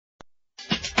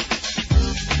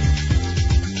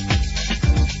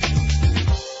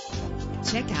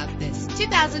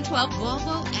2012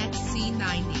 Volvo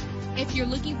XC90. If you're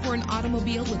looking for an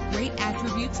automobile with great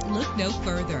attributes, look no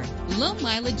further. Low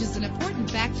mileage is an important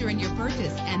factor in your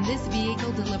purchase, and this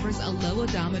vehicle delivers a low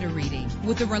odometer reading.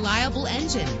 With a reliable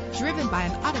engine driven by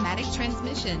an automatic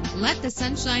transmission, let the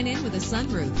sunshine in with a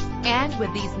sunroof. And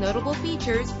with these notable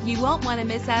features, you won't want to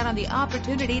miss out on the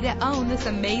opportunity to own this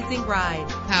amazing ride.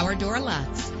 Power door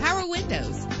locks, power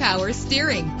windows, power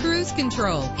steering, cruise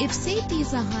control. If safety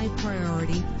is a high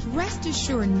priority, rest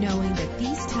assured knowing that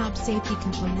these top safety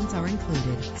components are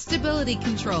included. Stability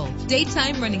control,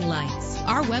 daytime running lights.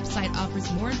 Our website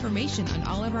offers more information on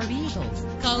all of our vehicles.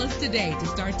 Call us today to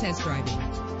start test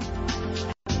driving.